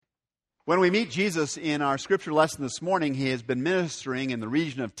When we meet Jesus in our scripture lesson this morning, he has been ministering in the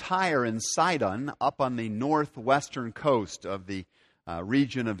region of Tyre and Sidon, up on the northwestern coast of the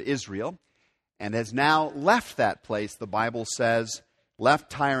region of Israel, and has now left that place, the Bible says, left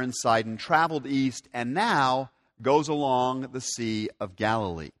Tyre and Sidon, traveled east, and now goes along the Sea of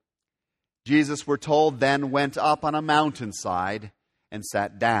Galilee. Jesus, we're told, then went up on a mountainside and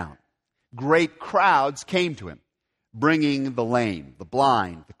sat down. Great crowds came to him, bringing the lame, the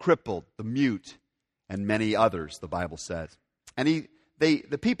blind, the crippled, the mute, and many others, the Bible says. And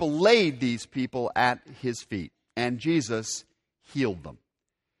the people laid these people at his feet, and Jesus healed them.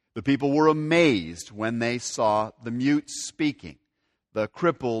 The people were amazed when they saw the mute speaking, the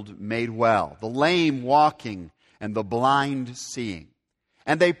crippled made well, the lame walking, and the blind seeing.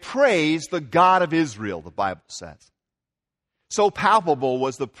 And they praised the God of Israel, the Bible says. So palpable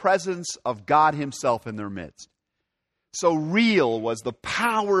was the presence of God himself in their midst. So real was the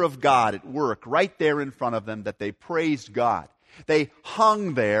power of God at work right there in front of them that they praised God. They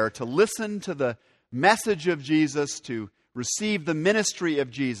hung there to listen to the message of Jesus, to receive the ministry of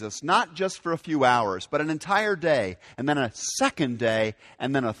Jesus, not just for a few hours, but an entire day, and then a second day,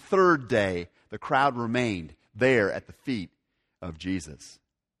 and then a third day. The crowd remained there at the feet of Jesus.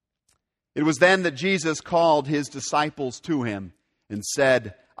 It was then that Jesus called his disciples to him and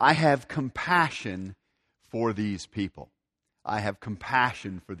said, I have compassion for these people. I have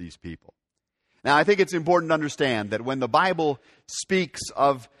compassion for these people. Now, I think it's important to understand that when the Bible speaks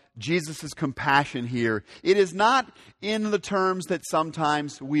of Jesus' compassion here, it is not in the terms that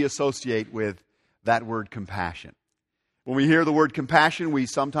sometimes we associate with that word compassion. When we hear the word compassion, we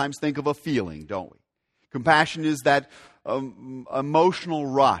sometimes think of a feeling, don't we? Compassion is that emotional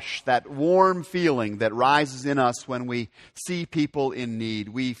rush, that warm feeling that rises in us when we see people in need.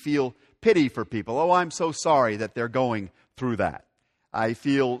 We feel pity for people. Oh, I'm so sorry that they're going through that. I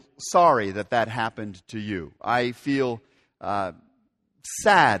feel sorry that that happened to you. I feel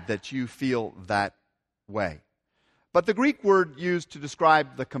sad that you feel that way. But the Greek word used to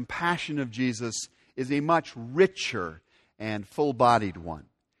describe the compassion of Jesus is a much richer and full-bodied one.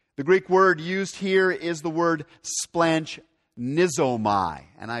 The Greek word used here is the word splanchnizoomai,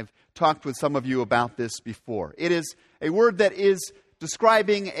 and I've talked with some of you about this before. It is a word that is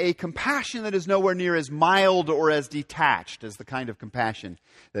describing a compassion that is nowhere near as mild or as detached as the kind of compassion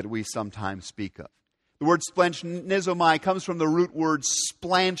that we sometimes speak of. The word splanchnizoomai comes from the root word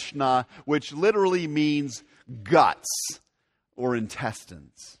splanchna, which literally means guts or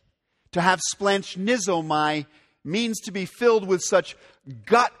intestines. To have splanchnizoomai means to be filled with such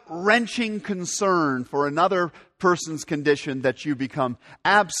gut-wrenching concern for another person's condition that you become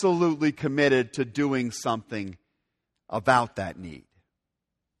absolutely committed to doing something about that need.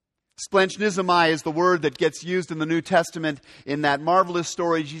 Splanchnizoomai is the word that gets used in the New Testament in that marvelous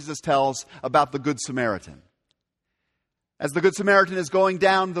story Jesus tells about the Good Samaritan. As the Good Samaritan is going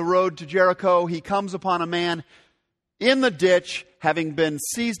down the road to Jericho, he comes upon a man in the ditch, having been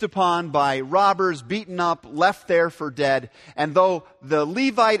seized upon by robbers, beaten up, left there for dead. And though the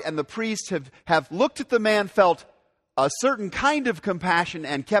Levite and the priest have looked at the man, felt a certain kind of compassion,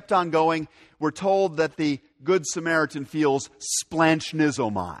 and kept on going, we're told that the Good Samaritan feels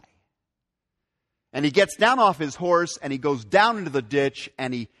splanchnizoomai. And he gets down off his horse, and he goes down into the ditch,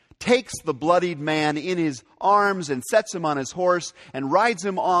 and he takes the bloodied man in his arms and sets him on his horse and rides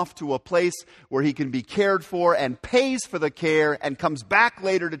him off to a place where he can be cared for and pays for the care and comes back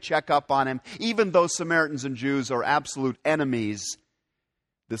later to check up on him. Even though Samaritans and Jews are absolute enemies,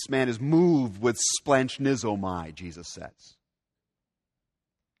 this man is moved with splanchnizoomai, Jesus says.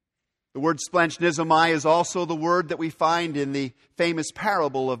 The word splanchnizoomai is also the word that we find in the famous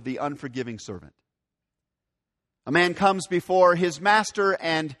parable of the unforgiving servant. A man comes before his master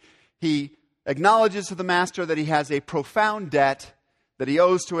and he acknowledges to the master that he has a profound debt that he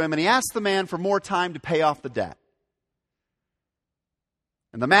owes to him, and he asks the man for more time to pay off the debt.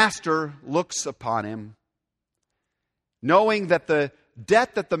 And the master looks upon him, knowing that the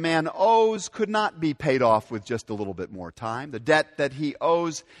debt that the man owes could not be paid off with just a little bit more time. The debt that he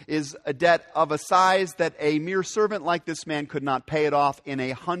owes is a debt of a size that a mere servant like this man could not pay it off in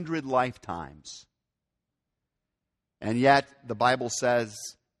 100 lifetimes. And yet, the Bible says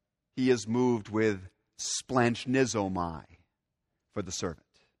he is moved with splanchnizoomai for the servant.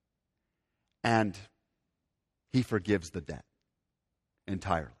 And he forgives the debt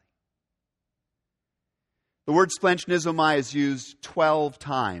entirely. The word splanchnizoomai is used 12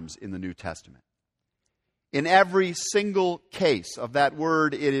 times in the New Testament. In every single case of that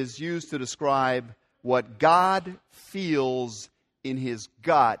word, it is used to describe what God feels in his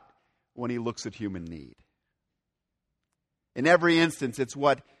gut when he looks at human need. In every instance, it's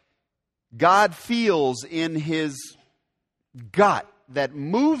what God feels in his gut that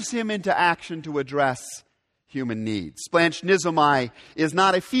moves him into action to address human needs. Splanchnismai is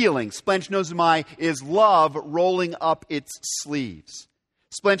not a feeling. Splanchnismai is love rolling up its sleeves.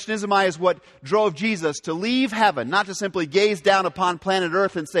 Splanchnismai is what drove Jesus to leave heaven, not to simply gaze down upon planet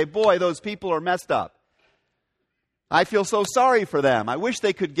Earth and say, boy, those people are messed up. I feel so sorry for them. I wish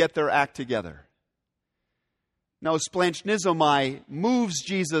they could get their act together. No, splanchnismai moves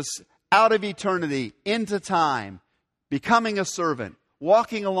Jesus out of eternity into time, becoming a servant,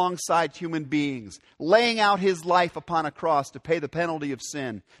 walking alongside human beings, laying out his life upon a cross to pay the penalty of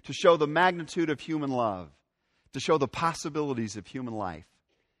sin, to show the magnitude of human love, to show the possibilities of human life.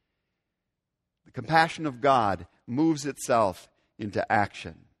 The compassion of God moves itself into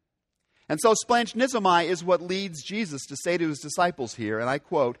action. And so splanchnismai is what leads Jesus to say to his disciples here, and I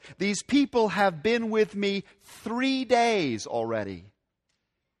quote, "These people have been with me 3 days already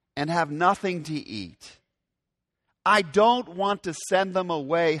and have nothing to eat. I don't want to send them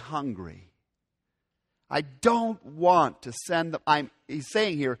away hungry." I don't want to send them, he's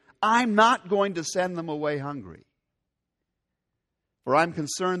saying here, I'm not going to send them away hungry. For I'm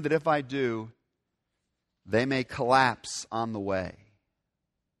concerned that if I do, they may collapse on the way.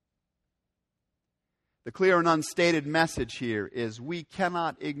 The clear and unstated message here is we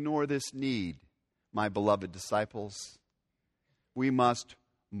cannot ignore this need, my beloved disciples. We must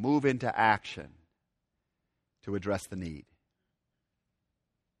move into action to address the need.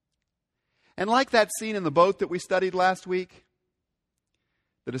 And like that scene in the boat that we studied last week,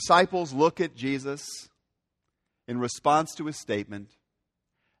 the disciples look at Jesus in response to his statement,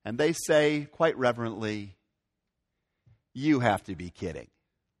 and they say quite reverently, "You have to be kidding.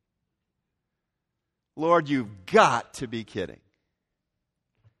 Lord, you've got to be kidding."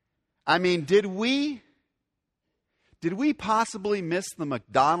 I mean, did we possibly miss the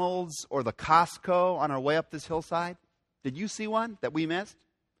McDonald's or the Costco on our way up this hillside? Did you see one that we missed?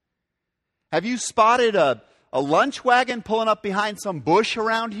 Have you spotted a lunch wagon pulling up behind some bush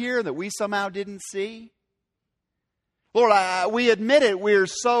around here that we somehow didn't see? Lord, we admit it, we're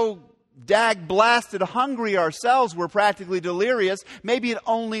so dag-blasted hungry ourselves, we're practically delirious. Maybe it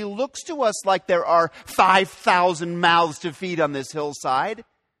only looks to us like there are 5,000 mouths to feed on this hillside.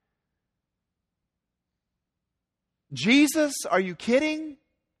 Jesus, are you kidding?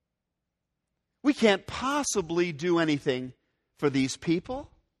 We can't possibly do anything for these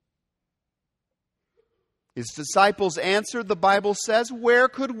people. His disciples answered, the Bible says, "Where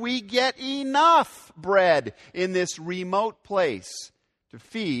could we get enough bread in this remote place to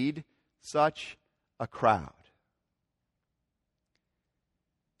feed such a crowd?"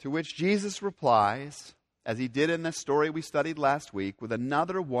 To which Jesus replies, as he did in the story we studied last week, with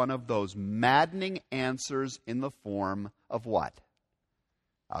another one of those maddening answers in the form of what?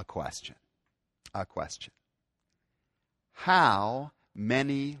 A question. A question. "How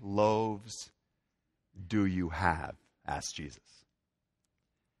many loaves do you have?" asked Jesus.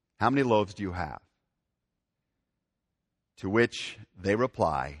 "How many loaves do you have?" To which they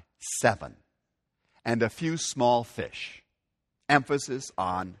reply, 7, and a few small fish. Emphasis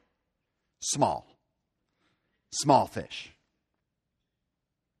on small. Small fish.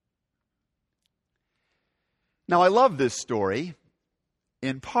 Now, I love this story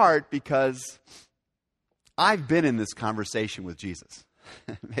in part because I've been in this conversation with Jesus.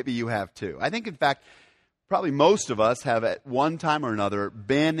 Maybe you have too. I think, in fact, probably most of us have at one time or another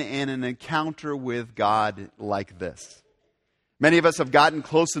been in an encounter with God like this. Many of us have gotten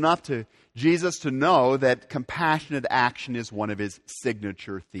close enough to Jesus to know that compassionate action is one of his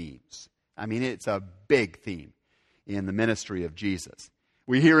signature themes. I mean, it's a big theme in the ministry of Jesus.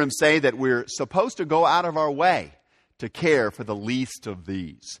 We hear him say that we're supposed to go out of our way to care for the least of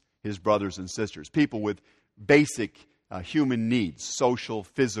these, his brothers and sisters, people with basic human needs, social,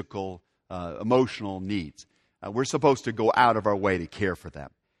 physical, emotional needs. We're supposed to go out of our way to care for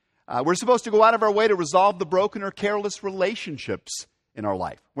them. We're supposed to go out of our way to resolve the broken or careless relationships in our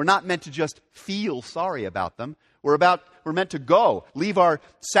life. We're not meant to just feel sorry about them. We're meant to go, leave our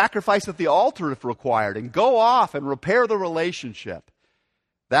sacrifice at the altar if required, and go off and repair the relationship.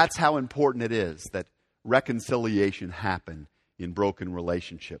 That's how important it is that reconciliation happen in broken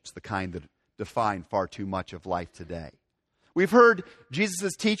relationships, the kind that define far too much of life today. We've heard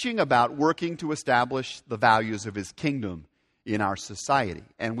Jesus' teaching about working to establish the values of his kingdom in our society.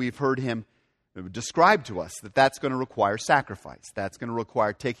 And we've heard him describe to us that that's going to require sacrifice. That's going to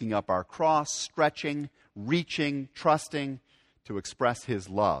require taking up our cross, stretching, reaching, trusting to express his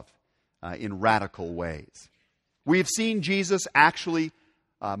love in radical ways. We've seen Jesus actually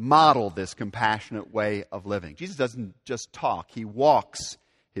model this compassionate way of living. Jesus doesn't just talk. He walks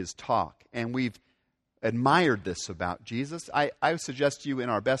his talk. And we've admired this about Jesus. I suggest to you in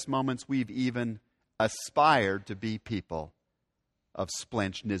our best moments, we've even aspired to be people of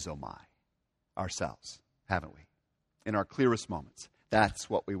splench-nizomai ourselves, haven't we? In our clearest moments. That's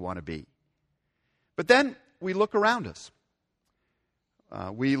what we want to be. But then we look around us.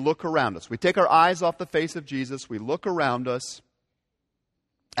 We look around us. We take our eyes off the face of Jesus. We look around us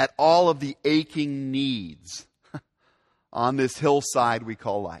at all of the aching needs on this hillside we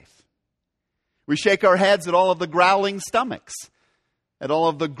call life. We shake our heads at all of the growling stomachs, at all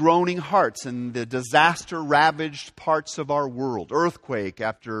of the groaning hearts and the disaster-ravaged parts of our world. Earthquake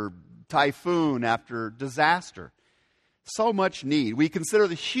after typhoon after disaster. So much need. We consider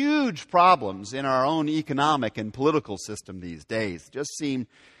the huge problems in our own economic and political system these days just seem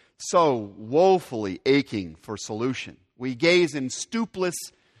so woefully aching for solution. We gaze in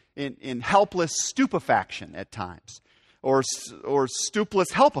helpless stupefaction at times, or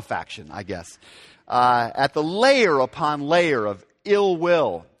stupeless helpefaction, I guess, at the layer upon layer of ill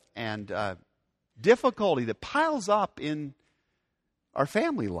will and difficulty that piles up in our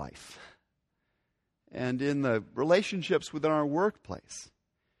family life and in the relationships within our workplace.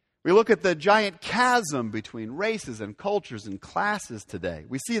 We look at the giant chasm between races and cultures and classes today.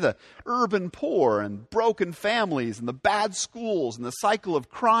 We see the urban poor and broken families and the bad schools and the cycle of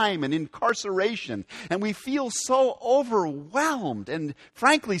crime and incarceration. And we feel so overwhelmed and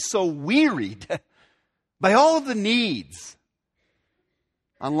frankly so wearied by all of the needs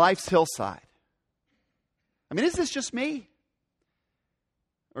on life's hillside. I mean, is this just me?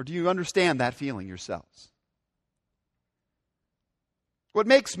 Or do you understand that feeling yourselves? What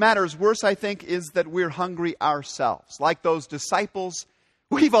makes matters worse, I think, is that we're hungry ourselves. Like those disciples,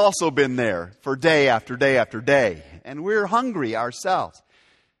 we've also been there for day after day after day. And we're hungry ourselves.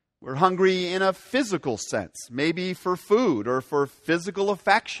 We're hungry in a physical sense, maybe for food or for physical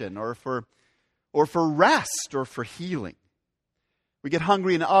affection or for rest or for healing. We get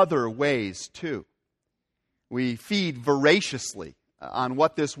hungry in other ways too. We feed voraciously on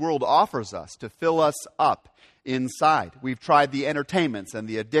what this world offers us to fill us up inside. We've tried the entertainments and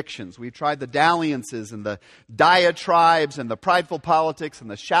the addictions. We've tried the dalliances and the diatribes and the prideful politics and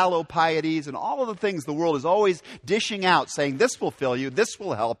the shallow pieties and all of the things the world is always dishing out, saying this will fill you, this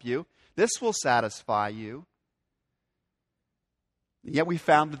will help you, this will satisfy you. And yet we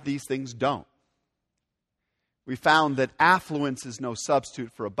found that these things don't. We found that affluence is no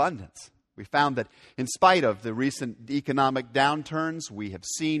substitute for abundance. We found that in spite of the recent economic downturns, we have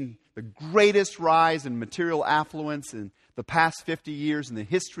seen the greatest rise in material affluence in the past 50 years in the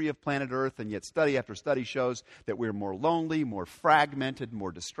history of planet Earth, and yet study after study shows that we're more lonely, more fragmented,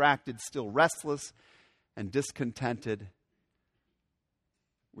 more distracted, still restless and discontented.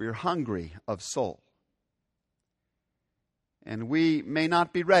 We're hungry of soul. And we may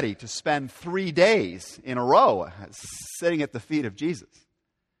not be ready to spend 3 days in a row sitting at the feet of Jesus.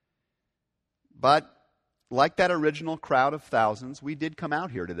 But like that original crowd of thousands, we did come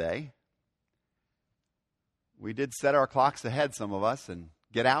out here today. We did set our clocks ahead, some of us, and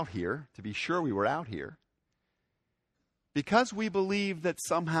get out here to be sure we were out here. Because we believe that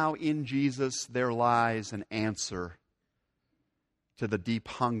somehow in Jesus there lies an answer to the deep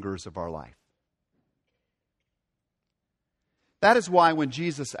hungers of our life. That is why when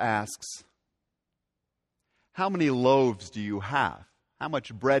Jesus asks, how many loaves do you have? How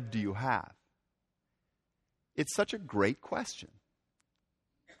much bread do you have? It's such a great question.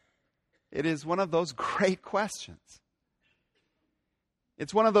 It is one of those great questions.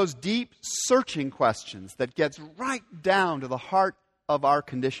 It's one of those deep, searching questions that gets right down to the heart of our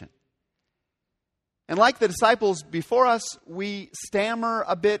condition. And like the disciples before us, we stammer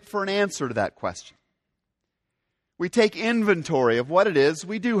a bit for an answer to that question. We take inventory of what it is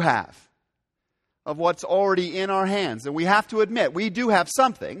we do have, of what's already in our hands. And we have to admit, we do have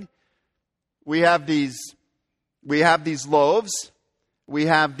something. We have these loaves. We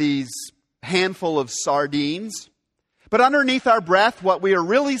have these handful of sardines. But underneath our breath, what we are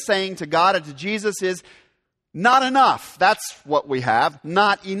really saying to God and to Jesus is, not enough. That's what we have,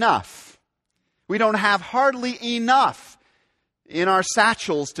 not enough. We don't have hardly enough in our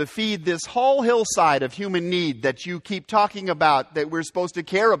satchels to feed this whole hillside of human need that you keep talking about, that we're supposed to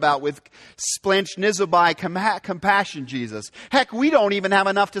care about with splench-nizomai compassion, Jesus. Heck, we don't even have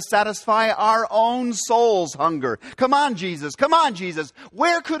enough to satisfy our own soul's hunger. Come on, Jesus. Come on, Jesus.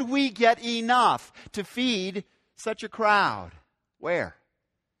 Where could we get enough to feed such a crowd? Where?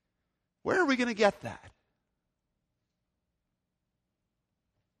 Where are we going to get that?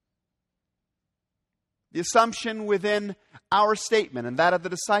 The assumption within our statement and that of the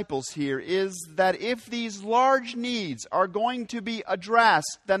disciples here is that if these large needs are going to be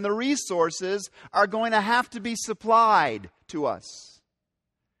addressed, then the resources are going to have to be supplied to us.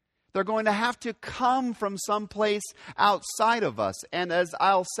 They're going to have to come from someplace outside of us. And as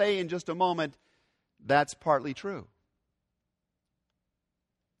I'll say in just a moment, that's partly true.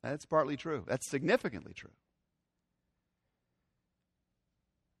 That's partly true. That's significantly true.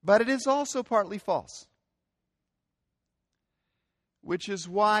 But it is also partly false. Which is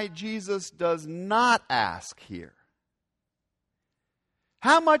why Jesus does not ask here,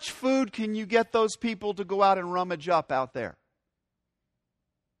 how much food can you get those people to go out and rummage up out there?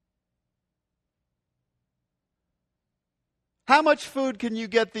 How much food can you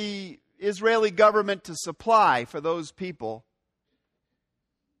get the Israeli government to supply for those people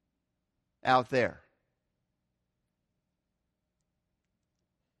out there?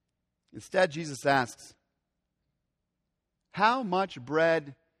 Instead, Jesus asks, how much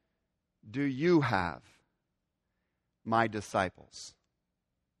bread do you have, my disciples?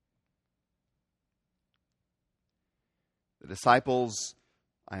 The disciples,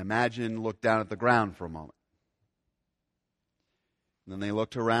 I imagine, looked down at the ground for a moment. And then they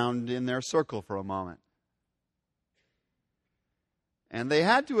looked around in their circle for a moment. And they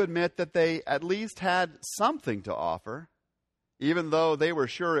had to admit that they at least had something to offer, even though they were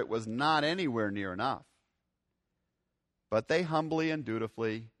sure it was not anywhere near enough. But they humbly and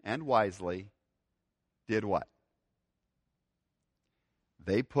dutifully and wisely did what?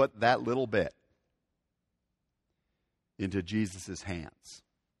 They put that little bit into Jesus' hands.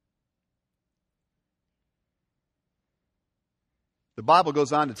 The Bible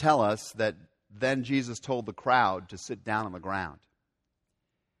goes on to tell us that then Jesus told the crowd to sit down on the ground.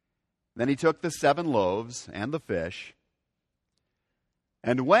 Then he took the 7 loaves and the fish,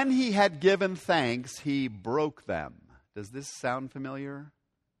 and when he had given thanks, he broke them. Does this sound familiar?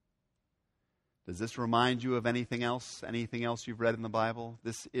 Does this remind you of anything else you've read in the Bible?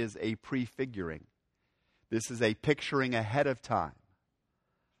 This is a prefiguring. This is a picturing ahead of time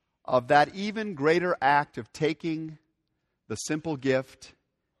of that even greater act of taking the simple gift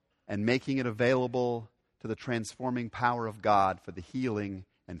and making it available to the transforming power of God for the healing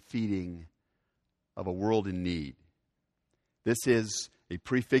and feeding of a world in need. This is a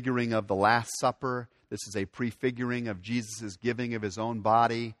prefiguring of the Last Supper. This is a prefiguring of Jesus' giving of his own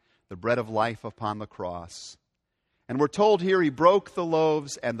body, the bread of life upon the cross. And we're told here he broke the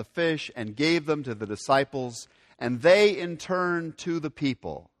loaves and the fish and gave them to the disciples, and they in turn to the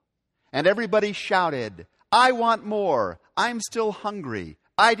people. And everybody shouted, I want more. I'm still hungry.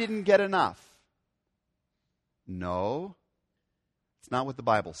 I didn't get enough. No, it's not what the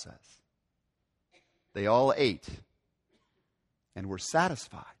Bible says. They all ate and were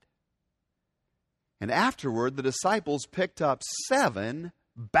satisfied. And afterward, the disciples picked up 7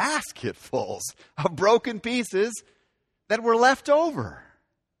 basketfuls of broken pieces that were left over.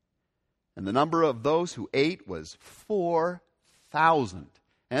 And the number of those who ate was 4,000.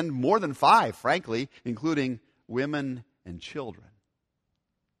 And more than 5, frankly, including women and children.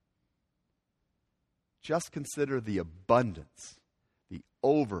 Just consider the abundance, the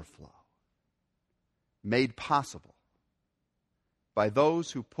overflow made possible by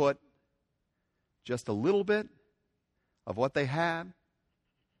those who put just a little bit of what they had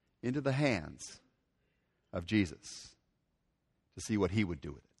into the hands of Jesus to see what he would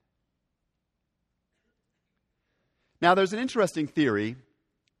do with it. Now, there's an interesting theory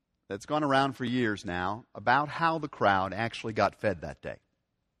that's gone around for years now about how the crowd actually got fed that day.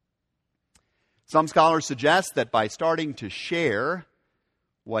 Some scholars suggest that by starting to share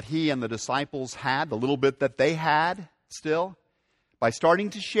what he and the disciples had, the little bit that they had still, by starting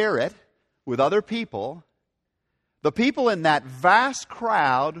to share it with other people, the people in that vast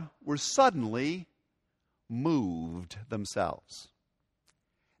crowd were suddenly moved themselves.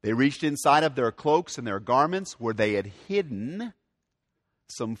 They reached inside of their cloaks and their garments where they had hidden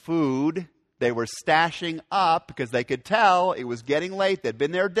some food they were stashing up because they could tell it was getting late. They'd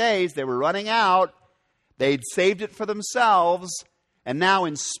been there days. They were running out. They'd saved it for themselves. And now,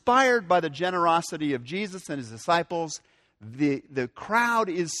 inspired by the generosity of Jesus and his disciples, the crowd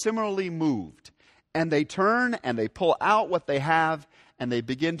is similarly moved. And they turn and they pull out what they have and they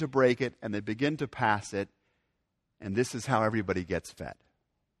begin to break it and they begin to pass it. And this is how everybody gets fed.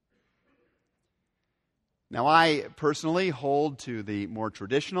 Now, I personally hold to the more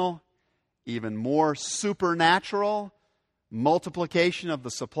traditional, even more supernatural multiplication of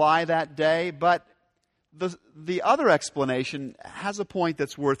the supply that day, but the other explanation has a point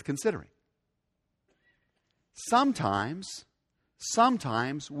that's worth considering. Sometimes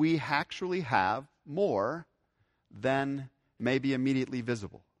sometimes we actually have more than may be immediately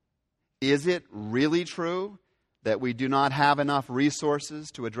visible. Is it really true that we do not have enough resources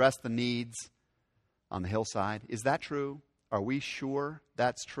to address the needs on the hillside? Is that true? Are we sure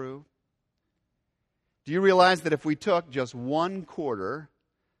that's true? Do you realize that if we took just 1/4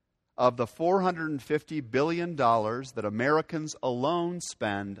 of the $450 billion that Americans alone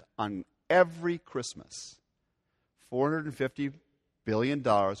spend on every Christmas, $450 billion,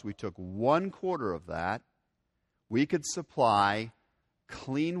 we took 1/4 of that, we could supply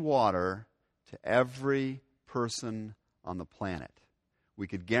clean water to every person on the planet. We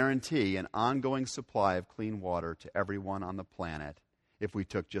could guarantee an ongoing supply of clean water to everyone on the planet if we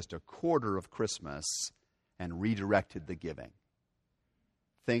took just 1/4 of Christmas and redirected the giving.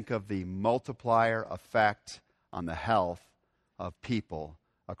 Think of the multiplier effect on the health of people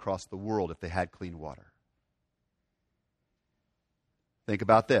across the world if they had clean water. Think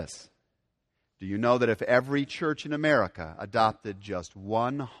about this. Do you know that if every church in America adopted just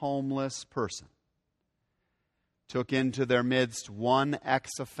one homeless person, took into their midst one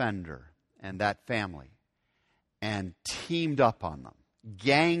ex-offender and that family, and teamed up on them,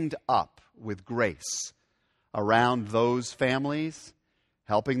 ganged up with grace around those families,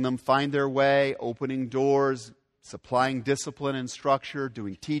 helping them find their way, opening doors, supplying discipline and structure,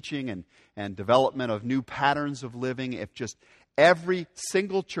 doing teaching and development of new patterns of living, if just every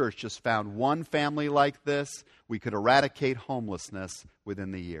single church just found one family like this, we could eradicate homelessness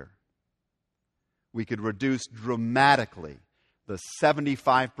within the year. We could reduce dramatically the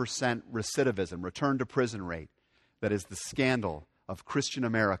 75% recidivism, return to prison rate, that is the scandal of Christian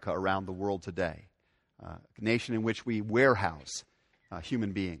America around the world today. A nation in which we warehouse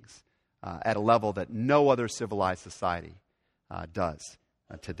human beings at a level that no other civilized society does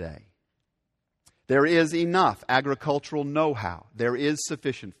today. There is enough agricultural know-how. There is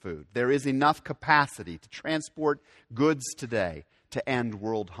sufficient food. There is enough capacity to transport goods today to end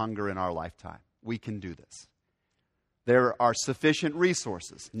world hunger in our lifetime. We can do this. There are sufficient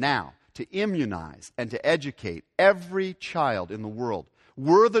resources now to immunize and to educate every child in the world.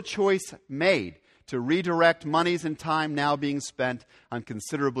 Were the choice made to redirect monies and time now being spent on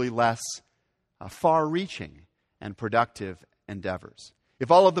considerably less far-reaching and productive endeavors. If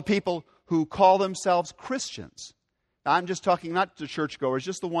all of the people who call themselves Christians, I'm just talking not to churchgoers,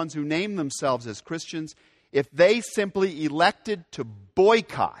 just the ones who name themselves as Christians, if they simply elected to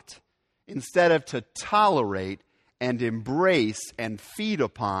boycott instead of to tolerate and embrace and feed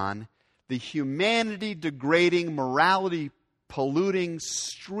upon the humanity-degrading, morality-polluting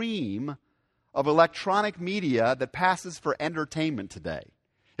stream of electronic media that passes for entertainment today.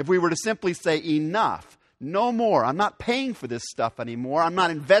 If we were to simply say, enough, no more, I'm not paying for this stuff anymore, I'm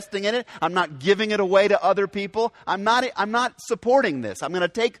not investing in it, I'm not giving it away to other people, I'm not supporting this. I'm going to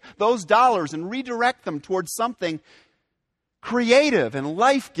take those dollars and redirect them towards something creative and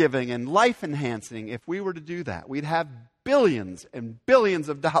life-giving and life-enhancing. If we were to do that, we'd have billions and billions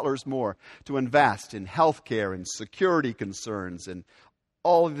of dollars more to invest in healthcare and security concerns and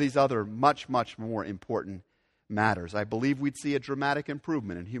all of these other much, much more important matters. I believe we'd see a dramatic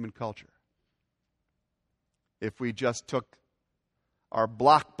improvement in human culture if we just took our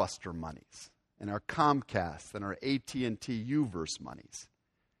Blockbuster monies and our Comcast and our AT&T U-verse monies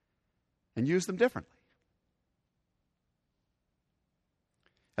and used them differently.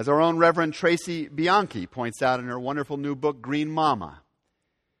 As our own Reverend Tracy Bianchi points out in her wonderful new book, Green Mama,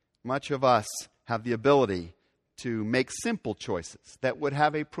 much of us have the ability to make simple choices that would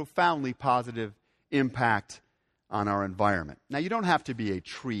have a profoundly positive impact on our environment. Now, you don't have to be a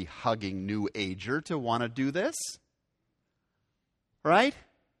tree-hugging New Ager to want to do this, right?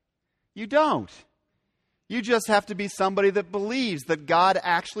 You don't. You just have to be somebody that believes that God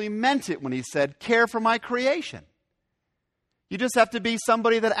actually meant it when He said, care for my creation. You just have to be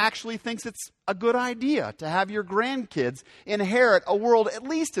somebody that actually thinks it's a good idea to have your grandkids inherit a world at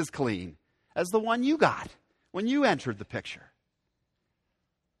least as clean as the one you got when you entered the picture.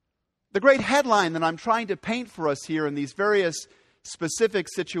 The great headline that I'm trying to paint for us here in these various specific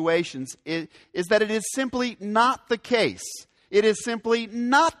situations is that it is simply not the case. It is simply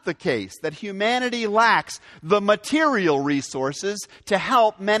not the case that humanity lacks the material resources to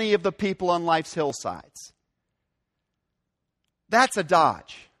help many of the people on life's hillsides. That's a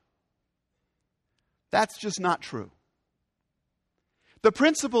dodge. That's just not true. The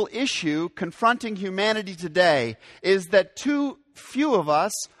principal issue confronting humanity today is that too few of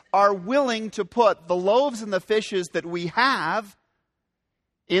us are willing to put the loaves and the fishes that we have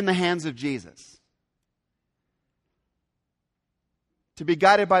in the hands of Jesus, to be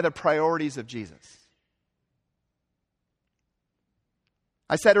guided by the priorities of Jesus.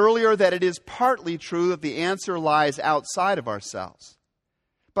 I said earlier that it is partly true that the answer lies outside of ourselves.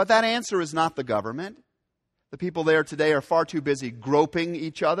 But that answer is not the government. The people there today are far too busy groping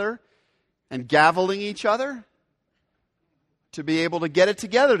each other and gaveling each other to be able to get it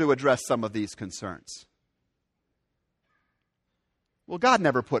together to address some of these concerns. Well, God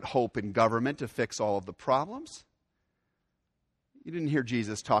never put hope in government to fix all of the problems. You didn't hear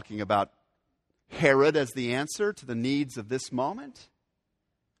Jesus talking about Herod as the answer to the needs of this moment.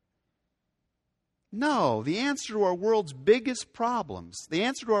 No, the answer to our world's biggest problems, the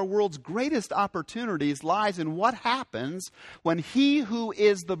answer to our world's greatest opportunities lies in what happens when He who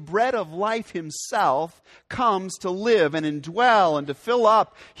is the bread of life Himself comes to live and indwell and to fill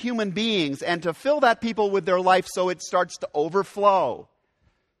up human beings and to fill that people with their life so it starts to overflow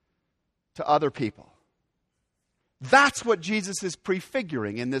to other people. That's what Jesus is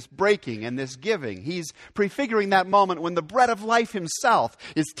prefiguring in this breaking and this giving. He's prefiguring that moment when the bread of life Himself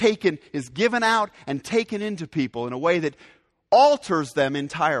is given out and taken into people in a way that alters them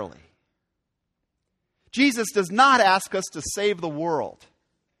entirely. Jesus does not ask us to save the world.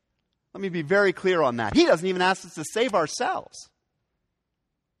 Let me be very clear on that. He doesn't even ask us to save ourselves.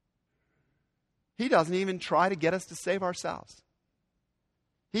 He doesn't even try to get us to save ourselves.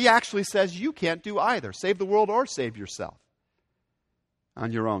 He actually says you can't do either. Save the world or save yourself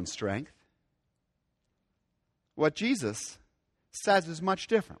on your own strength. What Jesus says is much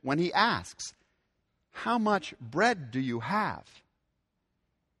different. When He asks, how much bread do you have?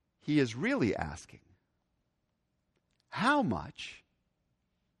 He is really asking, how much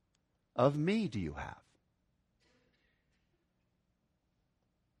of me do you have?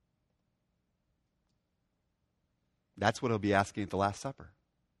 That's what He'll be asking at the Last Supper.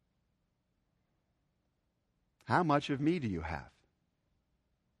 How much of me do you have?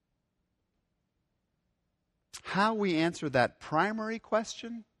 How we answer that primary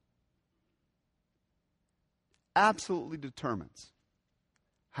question absolutely determines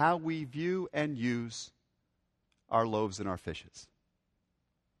how we view and use our loaves and our fishes.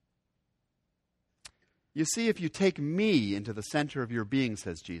 You see, if you take me into the center of your being,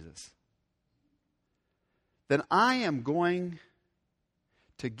 says Jesus, then I am going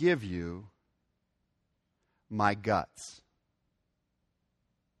to give you my guts.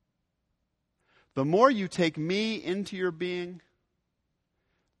 The more you take me into your being,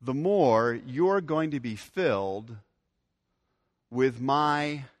 the more you're going to be filled with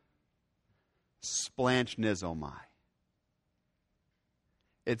my splanchnisomai.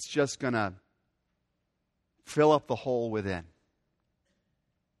 It's just going to fill up the hole within.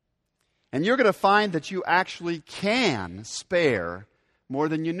 And you're going to find that you actually can spare more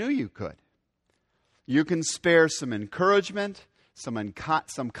than you knew you could. You can spare some encouragement, some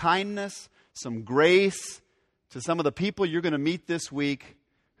kindness, some grace to some of the people you're going to meet this week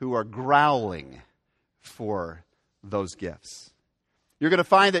who are growling for those gifts. You're going to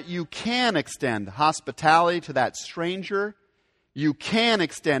find that you can extend hospitality to that stranger. You can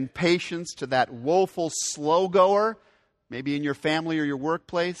extend patience to that woeful slow-goer, maybe in your family or your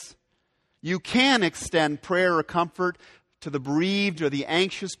workplace. You can extend prayer or comfort to the bereaved or the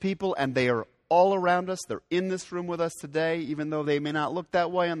anxious people, and they are all around us. They're in this room with us today, even though they may not look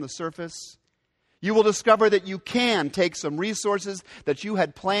that way on the surface. You will discover that you can take some resources that you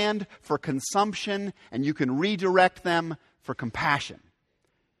had planned for consumption and you can redirect them for compassion.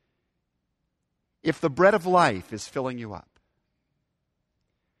 If the bread of life is filling you up,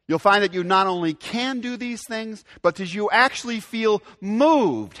 you'll find that you not only can do these things, but that you actually feel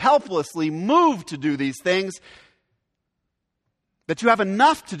moved, helplessly moved to do these things, that you have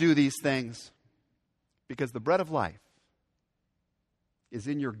enough to do these things because the bread of life is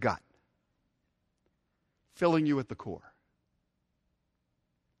in your gut, filling you at the core.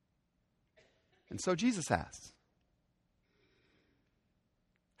 And so Jesus asks,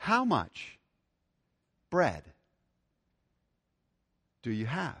 how much bread do you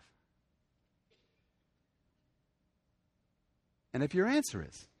have? And if your answer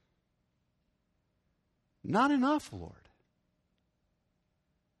is, not enough, Lord,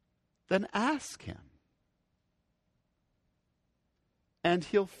 then ask Him. And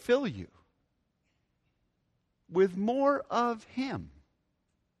He'll fill you with more of Him.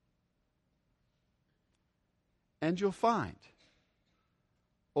 And you'll find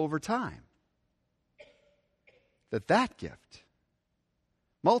over time that gift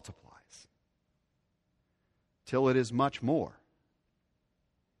multiplies till it is much more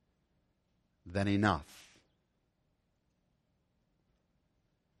than enough.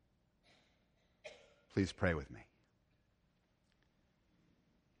 Please pray with me.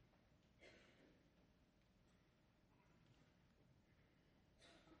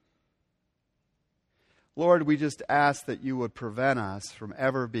 Lord, we just ask that you would prevent us from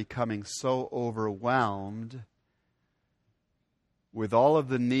ever becoming so overwhelmed with all of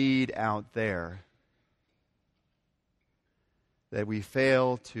the need out there that we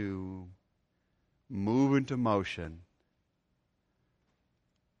fail to move into motion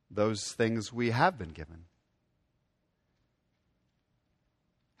those things we have been given.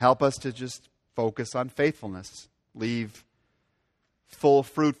 Help us to just focus on faithfulness, leave full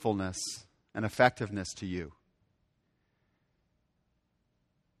fruitfulness and effectiveness to you.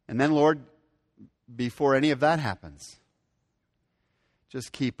 And then, Lord, before any of that happens,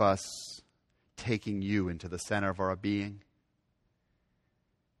 just keep us taking you into the center of our being.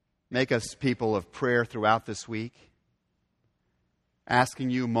 Make us people of prayer throughout this week, asking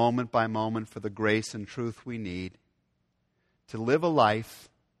you moment by moment for the grace and truth we need to live a life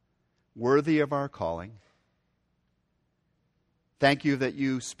worthy of our calling. Thank you that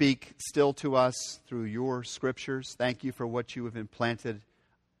you speak still to us through your scriptures. Thank you for what you have implanted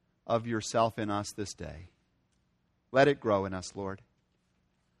of yourself in us this day. Let it grow in us, Lord,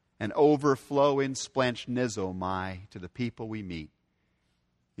 and overflow in splanchnizo to the people we meet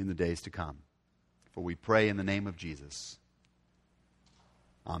in the days to come. For we pray in the name of Jesus.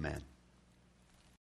 Amen.